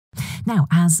Now,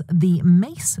 as the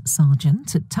Mace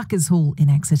Sergeant at Tucker's Hall in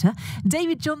Exeter,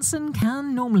 Davy Johnston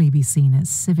can normally be seen at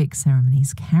civic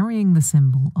ceremonies carrying the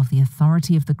symbol of the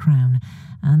authority of the Crown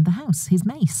and the House, his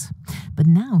mace. But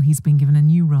now he's been given a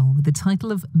new role with the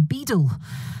title of Beadle.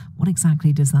 What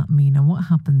exactly does that mean, and what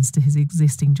happens to his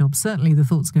existing job? Certainly the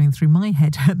thoughts going through my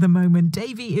head at the moment.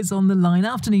 Davy is on the line.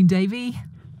 Afternoon, Davy.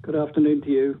 Good afternoon to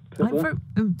you, Pippa.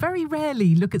 I very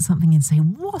rarely look at something and say,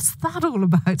 what's that all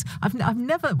about? I've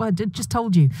never, well, I just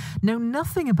told you, know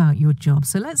nothing about your job.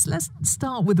 So let's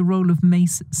start with the role of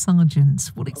Mace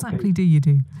Sergeant. What exactly do you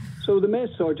do? So the Mace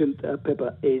Sergeant,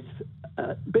 Pippa, is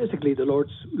basically the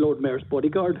Lord Mayor's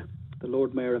bodyguard, the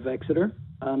Lord Mayor of Exeter.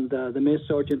 And the Mace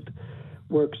Sergeant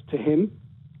works to him,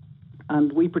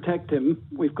 and we protect him.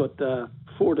 We've got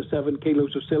 4 to 7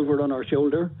 kilos of silver on our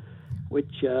shoulder,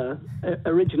 which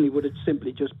originally would have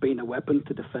simply just been a weapon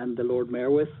to defend the Lord Mayor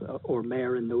with, or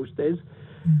Mayor in those days.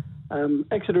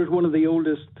 Exeter is one of the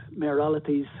oldest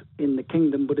mayoralties in the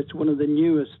kingdom, but it's one of the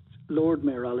newest Lord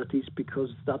Mayoralties because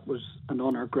that was an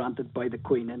honour granted by the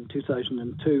Queen in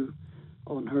 2002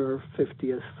 on her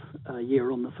 50th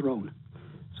year on the throne.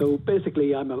 So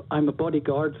basically, I'm a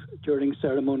bodyguard during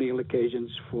ceremonial occasions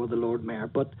for the Lord Mayor,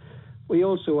 but we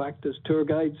also act as tour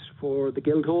guides for the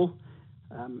Guildhall,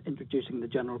 introducing the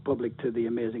general public to the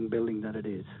amazing building that it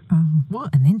is. Oh,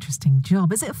 what an interesting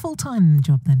job. Is it a full-time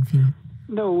job then for you?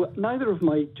 No, neither of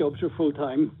my jobs are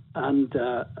full-time, and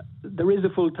there is a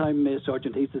full-time Mace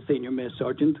Sergeant. He's the senior Mace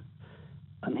Sergeant,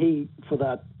 and he, for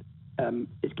that,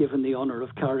 is given the honour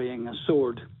of carrying a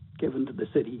sword given to the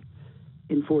city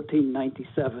in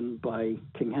 1497 by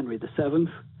King Henry VII,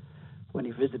 when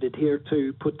he visited here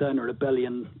to put down a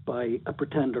rebellion by a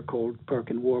pretender called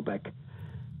Perkin Warbeck.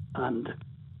 And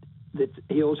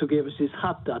he also gave us his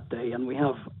hat that day, and we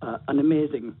have an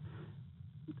amazing,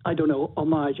 I don't know,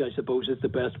 homage, I suppose is the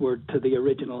best word, to the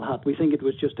original hat. We think it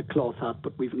was just a cloth hat,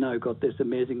 but we've now got this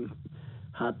amazing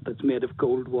hat that's made of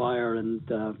gold wire and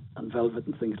velvet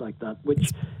and things like that,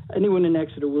 which anyone in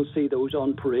Exeter will see those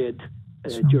on parade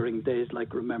during days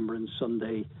like Remembrance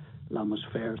Sunday, Lammas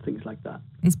Fair, things like that.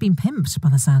 It's been pimped by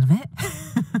the sound of it.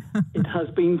 It has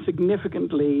been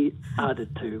significantly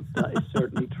added to. That is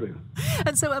certainly true.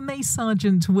 And so a Mace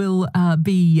Sergeant will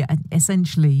be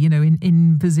essentially,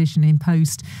 in position, in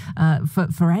post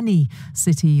for any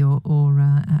city or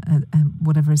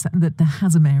whatever that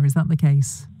has a mayor. Is that the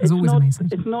case? There's always a Mace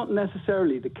Sergeant. It's not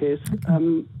necessarily the case.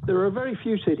 Okay. There are very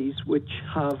few cities which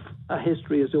have a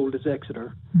history as old as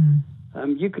Exeter.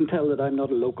 You can tell that I'm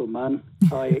not a local man.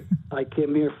 I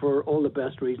came here for all the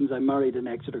best reasons. I married an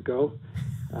Exeter girl.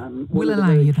 One of the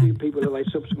very few people who I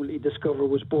subsequently discover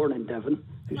was born in Devon,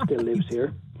 who still lives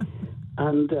here.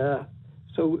 And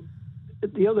so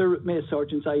the other Mace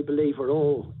Sergeants, I believe, are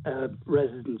all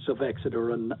residents of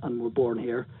Exeter and were born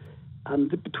here. And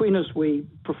between us, we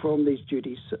perform these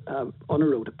duties on a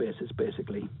rota basis,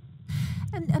 basically.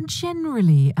 And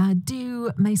generally,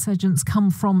 do Mace Sergeants come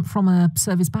from a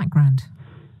service background?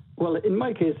 Well, in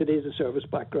my case, it is a service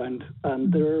background,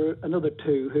 and there are another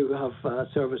 2 who have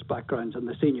service backgrounds, and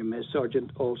the senior Mace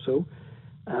Sergeant also.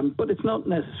 But it's not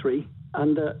necessary.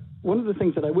 And one of the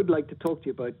things that I would like to talk to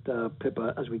you about,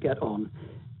 Pippa, as we get on,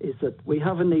 is that we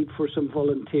have a need for some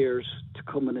volunteers to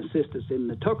come and assist us in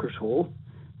the Tucker's Hall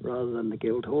rather than the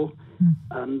Guildhall.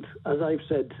 And as I've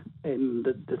said in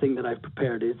the thing that I've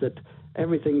prepared is that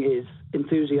everything is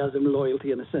enthusiasm,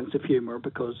 loyalty, and a sense of humour,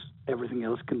 because everything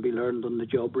else can be learned on the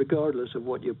job, regardless of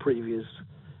what your previous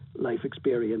life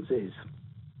experience is.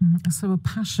 So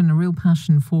a real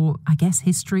passion for, I guess,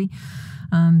 history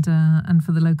and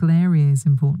for the local area is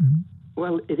important.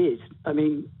 Well, it is. I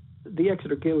mean, the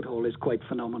Exeter Guildhall is quite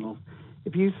phenomenal.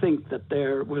 If you think that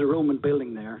there was a Roman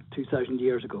building there 2,000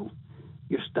 years ago,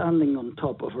 you're standing on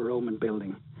top of a Roman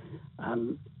building.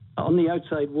 And on the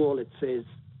outside wall it says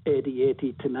AD 80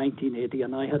 to 1980,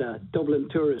 and I had a Dublin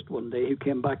tourist one day who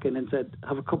came back in and said,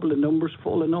 have a couple of numbers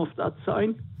fallen off that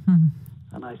sign?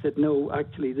 And I said, no,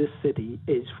 actually this city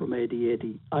is from AD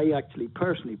 80. I actually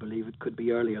personally believe it could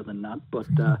be earlier than that, but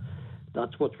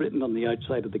that's what's written on the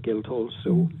outside of the Guildhall,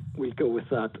 so we'll go with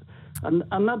that. And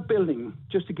that building,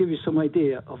 just to give you some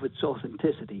idea of its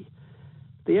authenticity,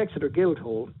 the Exeter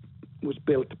Guildhall was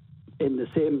built in the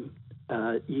same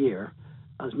year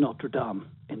as Notre Dame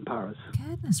in Paris.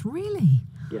 Goodness, really?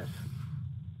 Yes.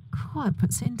 Quite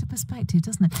puts it into perspective,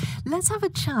 doesn't it? Let's have a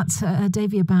chat,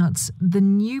 Davy, about the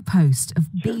new post of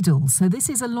Beadle. So this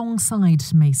is alongside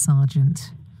Mace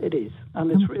Sergeant. It is,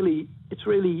 and it's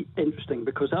really interesting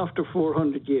because after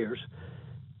 400 years,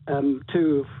 2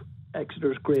 of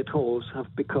Exeter's great halls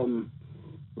have become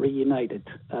reunited.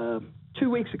 2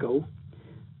 weeks ago,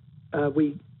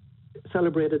 we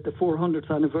celebrated the 400th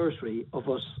anniversary of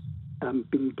us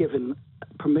being given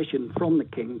permission from the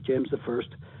King, James I,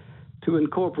 to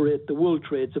incorporate the wool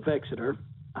trades of Exeter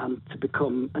and to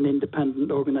become an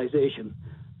independent organisation.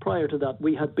 Prior to that,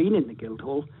 we had been in the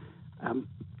Guildhall.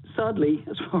 Sadly,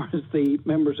 as far as the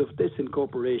members of this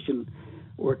incorporation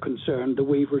were concerned, the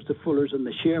weavers, the fullers and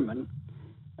the shearmen,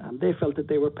 they felt that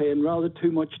they were paying rather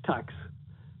too much tax.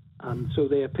 And so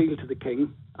they appealed to the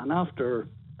King, and after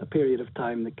a period of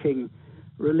time, the King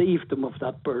relieved them of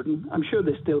that burden. I'm sure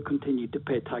they still continued to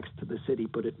pay tax to the city,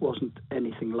 but it wasn't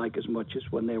anything like as much as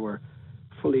when they were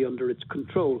fully under its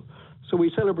control. So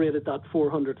we celebrated that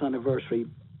 400th anniversary,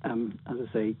 as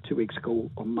I say, 2 weeks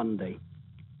ago on Monday.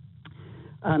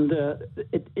 And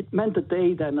it meant that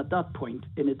they then, at that point,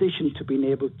 in addition to being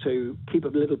able to keep a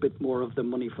little bit more of the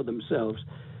money for themselves,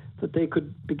 that they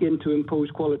could begin to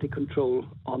impose quality control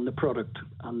on the product.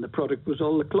 And the product was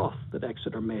all the cloth that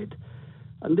Exeter made.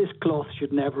 And this cloth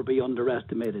should never be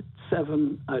underestimated.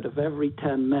 7 out of every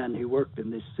 10 men who worked in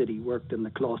this city worked in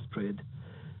the cloth trade.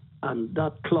 And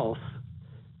that cloth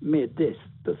made this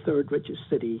the 3rd richest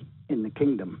city in the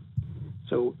kingdom.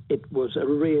 So it was a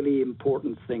really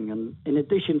important thing. And in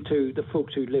addition to the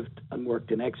folks who lived and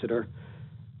worked in Exeter,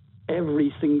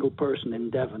 every single person in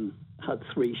Devon had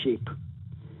 3 sheep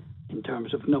in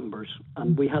terms of numbers.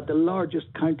 And we had the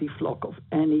largest county flock of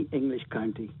any English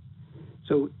county.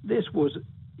 So this was,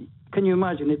 can you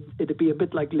imagine, it'd be a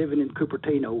bit like living in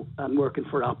Cupertino and working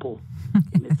for Apple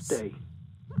in its day.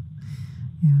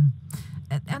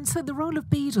 Yeah. And so the role of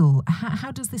beadle,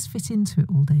 how does this fit into it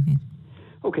all, David?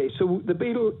 Okay, so the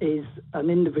beadle is an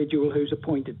individual who's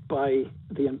appointed by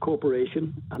the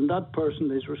incorporation, and that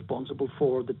person is responsible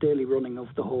for the daily running of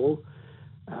the hall,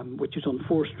 which is on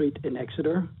 4th Street in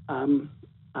Exeter.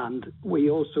 And we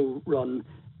also run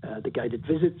the guided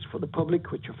visits for the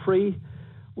public, which are free.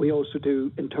 We also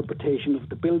do interpretation of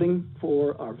the building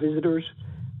for our visitors.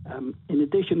 In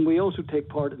addition, we also take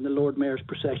part in the Lord Mayor's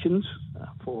processions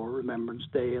for Remembrance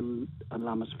Day and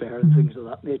Lammas Fair and things of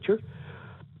that nature.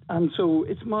 And so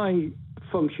it's my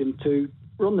function to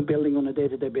run the building on a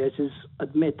day-to-day basis,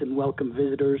 admit and welcome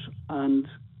visitors, and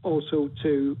also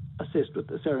to assist with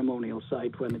the ceremonial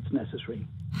side when it's necessary.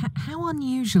 How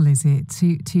unusual is it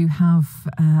to have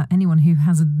anyone who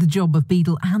has the job of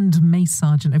beadle and Mace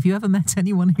Sergeant? Have you ever met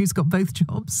anyone who's got both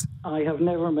jobs? I have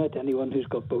never met anyone who's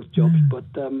got both jobs, but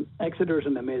Exeter's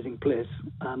an amazing place,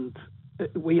 and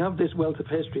we have this wealth of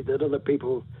history that other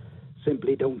people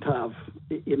simply don't have.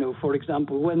 You know, for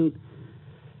example, when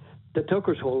the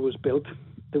Tuckers Hall was built,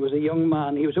 there was a young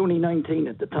man, he was only 19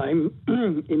 at the time,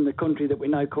 in the country that we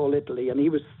now call Italy, and he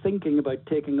was thinking about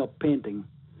taking up painting.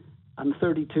 And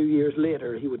 32 years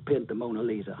later, he would paint the Mona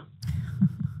Lisa.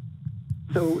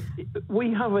 So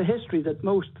we have a history that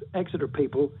most Exeter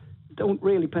people don't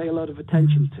really pay a lot of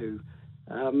attention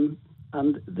to.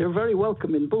 And they're very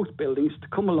welcome in both buildings to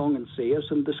come along and see us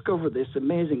and discover this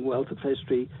amazing wealth of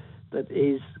history that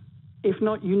is, if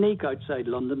not unique outside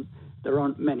London, there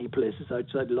aren't many places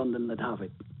outside London that have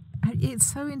it.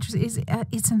 It's so interesting.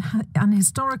 It's an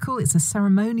historical, it's a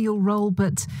ceremonial role,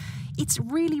 but it's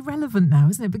really relevant now,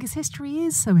 isn't it? Because history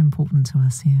is so important to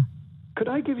us here. Could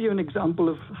I give you an example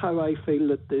of how I feel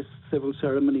that this civil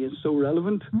ceremony is so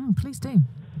relevant? Please do.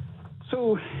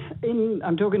 So,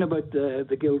 I'm talking about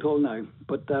the Guildhall now,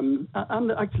 but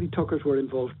and actually Tuckers were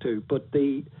involved too. But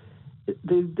the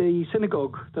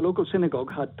synagogue, the local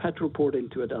synagogue, had petrol poured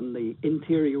into it, and the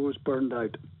interior was burned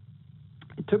out.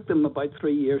 It took them about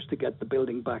 3 years to get the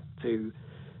building back to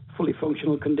fully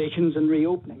functional conditions and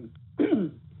reopening.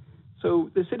 So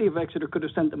the city of Exeter could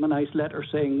have sent them a nice letter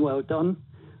saying well done,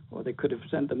 or they could have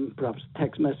sent them perhaps a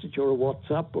text message or a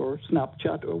WhatsApp or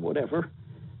Snapchat or whatever.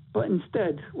 But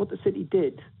instead, what the city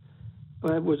did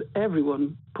was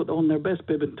everyone put on their best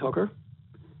bib and tucker.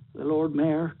 The Lord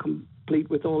Mayor, complete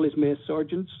with all his Mace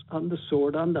Sergeants and the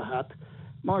sword and the hat,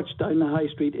 marched down the high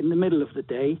street in the middle of the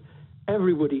day.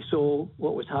 Everybody saw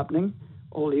what was happening.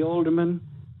 All the aldermen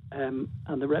and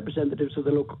the representatives of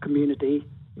the local community,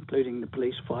 including the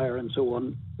police, fire and so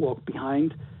on, walked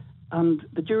behind. And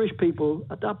the Jewish people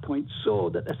at that point saw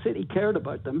that the city cared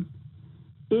about them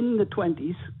in the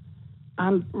 20s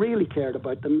and really cared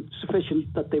about them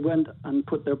sufficient that they went and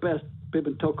put their best bib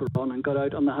and tucker on and got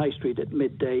out on the high street at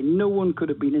midday. No one could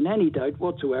have been in any doubt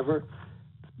whatsoever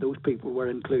those people were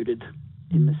included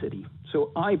in the city.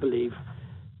 So I believe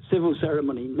civil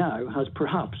ceremony now has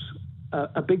perhaps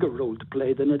a bigger role to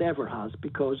play than it ever has,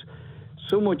 because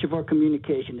so much of our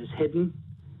communication is hidden,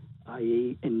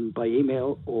 i.e. by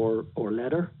email or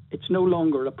letter. It's no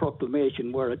longer a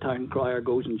proclamation where a town crier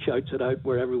goes and shouts it out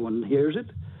where everyone hears it.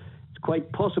 It's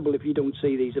quite possible, if you don't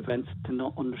see these events, to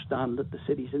not understand that the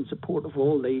city's in support of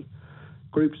all the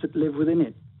groups that live within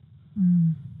it.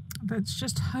 Let's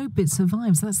just hope it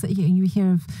survives. That's the, you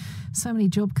hear of so many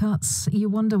job cuts. You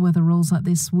wonder whether roles like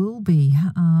this will be,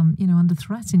 under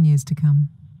threat in years to come.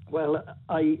 Well,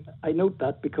 I note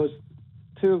that because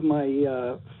two of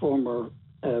my former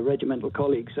regimental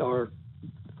colleagues are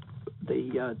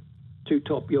the two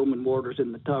top yeoman warders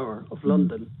in the Tower of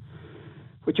London,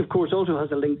 which of course also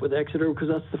has a link with Exeter, because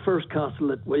that's the first castle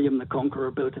that William the Conqueror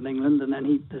built in England, and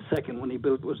then the second one he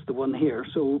built was the one here.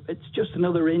 So it's just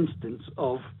another instance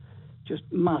of just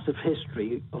massive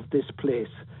history of this place.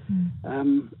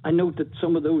 I note that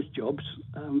some of those jobs,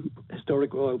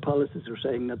 historic royal palaces, are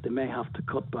saying that they may have to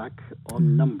cut back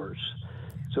on numbers.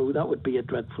 So that would be a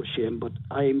dreadful shame, but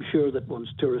I am sure that once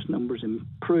tourist numbers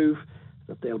improve,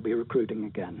 that they'll be recruiting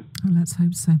again. Oh, let's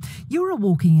hope so. You're a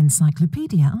walking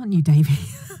encyclopedia, aren't you, Davy?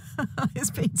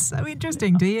 It's been so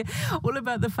interesting to hear all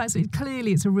about the facts.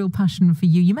 Clearly it's a real passion for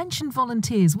you. You mentioned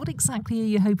volunteers. What exactly are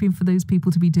you hoping for those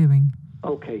people to be doing?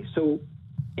 Okay, so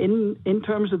in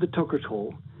terms of the Tuckers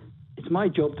Hall, it's my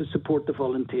job to support the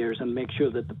volunteers and make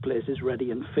sure that the place is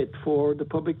ready and fit for the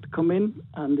public to come in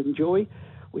and enjoy.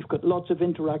 We've got lots of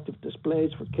interactive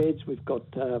displays for kids. We've got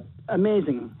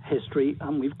amazing history,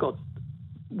 and we've got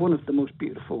one of the most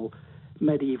beautiful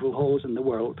medieval halls in the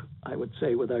world, I would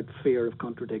say, without fear of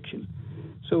contradiction.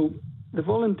 So the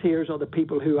volunteers are the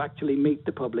people who actually meet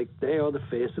the public. They are the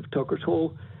face of Tuckers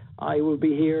Hall. I will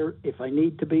be here. If I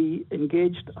need to be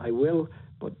engaged, I will.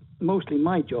 But mostly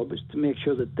my job is to make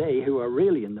sure that they, who are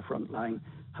really in the front line,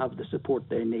 have the support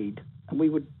they need. And we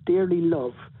would dearly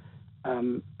love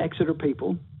Exeter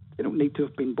people. They don't need to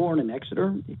have been born in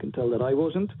Exeter. You can tell that I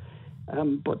wasn't.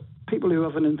 But people who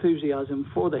have an enthusiasm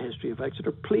for the history of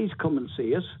Exeter, please come and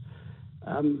see us.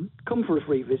 Come for a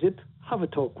free visit. Have a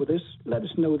talk with us. Let us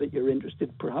know that you're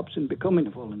interested perhaps in becoming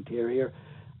a volunteer here.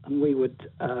 And we would,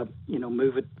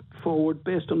 move it forward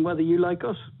based on whether you like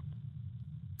us.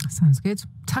 Sounds good.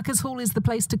 Tuckers Hall is the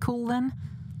place to call then?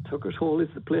 Tuckers Hall is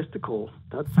the place to call.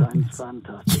 That sounds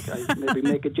fantastic. I maybe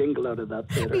make a jingle out of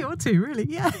that later. You ought to, really,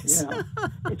 yes. Yeah.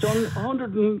 It's on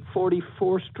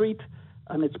 144th Street,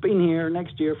 and it's been here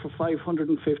next year for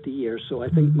 550 years, so I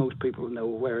think most people know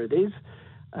where it is.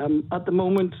 At the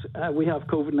moment, we have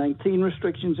COVID-19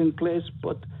 restrictions in place,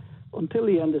 but until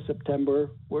the end of September,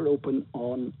 we're open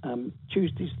on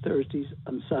Tuesdays, Thursdays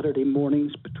and Saturday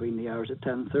mornings between the hours of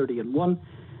 10:30 and 1.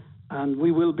 And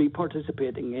we will be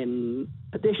participating in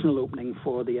additional opening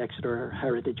for the Exeter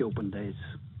Heritage Open Days.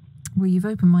 Well, you've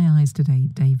opened my eyes today,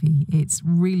 Davy. It's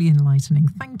really enlightening.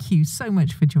 Thank you so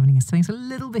much for joining us today. It's a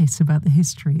little bit about the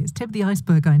history. It's tip of the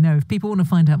iceberg, I know. If people want to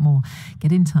find out more,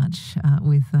 get in touch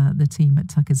with the team at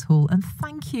Tuckers Hall. And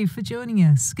thank you for joining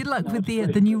us. Good luck with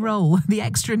the new role, the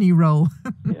extra new role.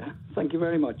 Yeah, thank you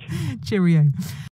very much. Cheerio.